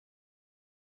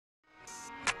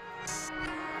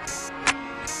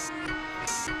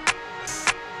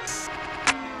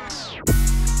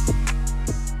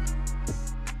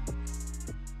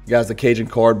Guys, the Cajun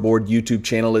Cardboard YouTube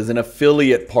channel is an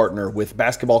affiliate partner with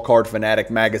Basketball Card Fanatic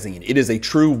magazine. It is a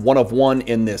true one-of-one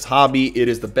in this hobby. It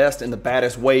is the best and the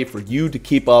baddest way for you to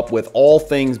keep up with all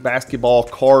things basketball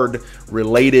card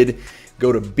related.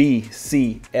 Go to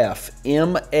bcfmag.com,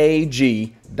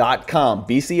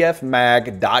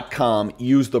 bcfmag.com.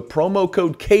 Use the promo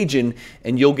code Cajun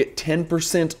and you'll get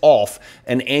 10% off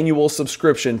an annual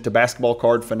subscription to Basketball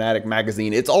Card Fanatic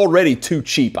magazine. It's already too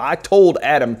cheap. I told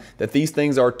Adam that these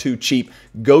things are too cheap.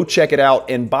 Go check it out.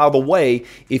 And by the way,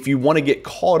 if you want to get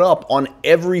caught up on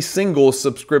every single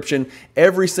subscription,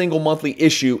 every single monthly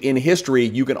issue in history,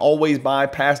 you can always buy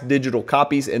past digital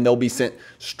copies and they'll be sent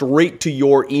straight to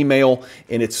your email.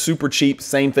 And it's super cheap.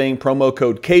 Same thing, promo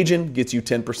code Cajun gets you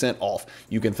 10% off.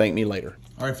 You can thank me later.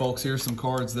 All right, folks, here's some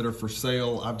cards that are for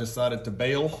sale. I've decided to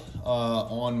bail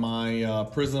on my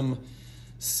Prizm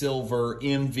Silver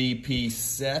MVP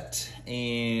set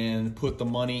and put the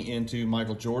money into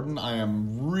Michael Jordan. I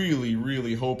am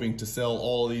really hoping to sell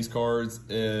all of these cards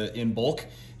in bulk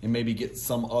and maybe get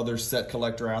some other set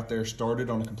collector out there started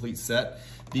on a complete set.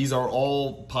 These are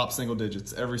all pop single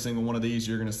digits. Every single one of these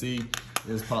you're gonna see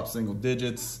is pop single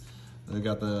digits. We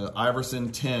got the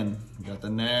Iverson 10, we got the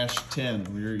Nash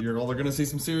 10. You're gonna see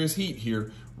some serious heat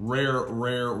here.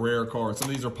 Rare cards. Some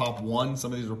of these are pop 1,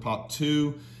 some of these are pop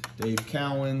 2. Dave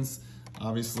Cowens,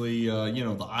 obviously, you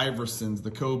know, the Iversons,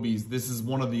 the Kobe's. This is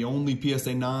one of the only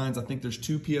PSA 9s. I think there's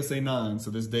 2 PSA 9s.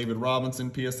 So this David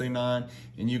Robinson PSA 9,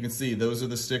 and you can see those are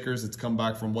the stickers. It's come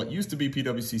back from what used to be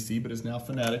PWCC, but it's now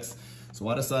Fanatics. So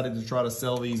I decided to try to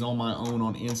sell these on my own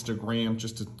on Instagram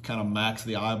just to kind of max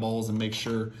the eyeballs and make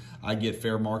sure I get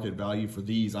fair market value for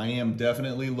these. I am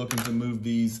definitely looking to move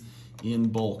these in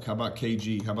bulk. How about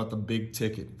KG? How about the big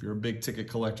ticket? If you're a big ticket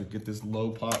collector, get this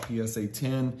low pop PSA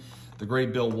 10. The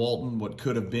great Bill Walton, what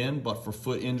could have been, but for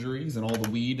foot injuries and all the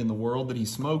weed in the world that he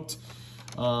smoked.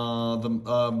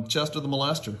 Chester the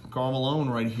Molester, Karl Malone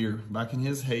right here, back in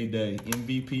his heyday,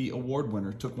 MVP award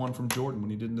winner, took one from Jordan when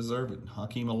he didn't deserve it.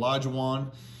 Hakeem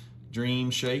Olajuwon,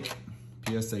 Dream Shake,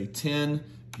 PSA 10,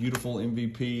 beautiful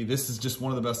MVP. This is just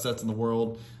one of the best sets in the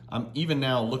world. I'm even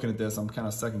now looking at this, I'm kind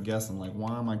of second guessing, like,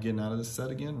 why am I getting out of this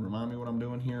set again? Remind me what I'm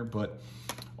doing here, but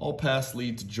all paths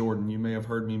lead to Jordan. You may have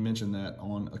heard me mention that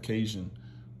on occasion.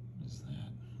 What is that?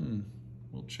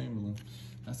 Will Chamberlain.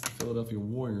 That's the Philadelphia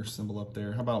Warriors symbol up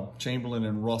there. How about Chamberlain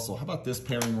and Russell? How about this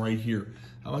pairing right here?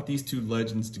 How about these two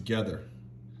legends together?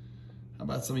 How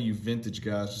about some of you vintage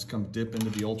guys just come dip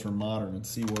into the ultra modern and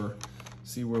see where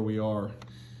we are.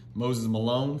 Moses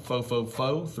Malone,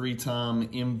 three-time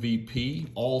MVP,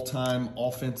 all-time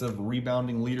offensive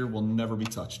rebounding leader, will never be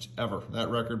touched, ever. That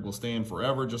record will stand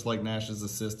forever, just like Nash's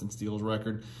assist and steals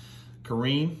record.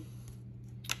 Kareem,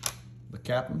 the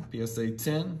captain, PSA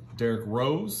 10. Derrick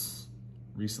Rose,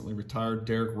 recently retired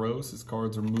Derrick Rose. His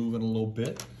cards are moving a little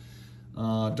bit.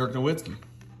 Dirk Nowitzki,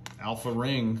 Alpha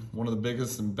Ring, one of the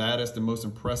biggest and baddest and most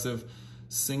impressive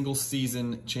single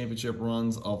season championship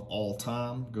runs of all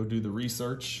time. Go do the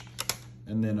research.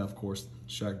 And then of course,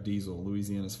 Shaq Diesel,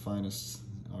 Louisiana's finest,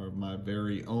 are my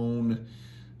very own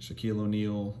Shaquille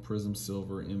O'Neal Prizm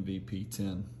Silver MVP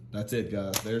 10. That's it,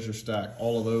 guys. There's your stack.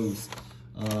 All of those.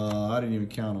 I didn't even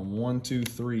count them. 1, 2,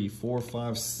 3, 4,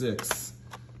 5, 6,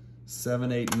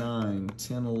 7, 8, 9,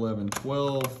 10, 11,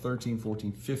 12, 13,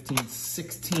 14, 15,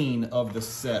 16 of the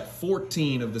set.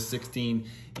 14 of the 16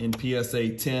 in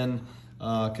PSA 10.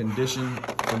 Condition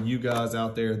for you guys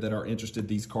out there that are interested.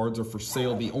 These cards are for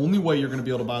sale. The only way you're going to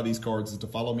be able to buy these cards is to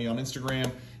follow me on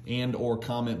Instagram and or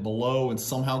comment below and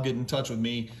somehow get in touch with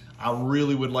me. I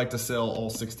really would like to sell all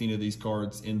 16 of these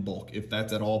cards in bulk, if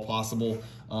that's at all possible.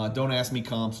 Don't ask me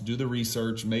comps, do the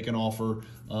research, make an offer.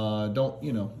 You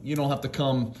don't have to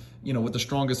come, with the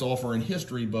strongest offer in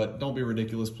history, but don't be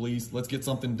ridiculous, please. Let's get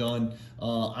something done.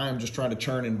 I am just trying to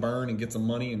churn and burn and get some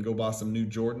money and go buy some new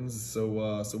Jordans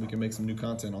so we can make some new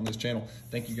content on this channel.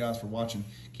 Thank you guys for watching.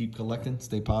 Keep collecting,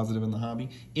 stay positive in the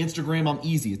hobby. Instagram, I'm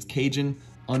easy. It's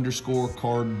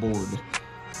Cajun_cardboard.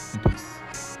 Peace.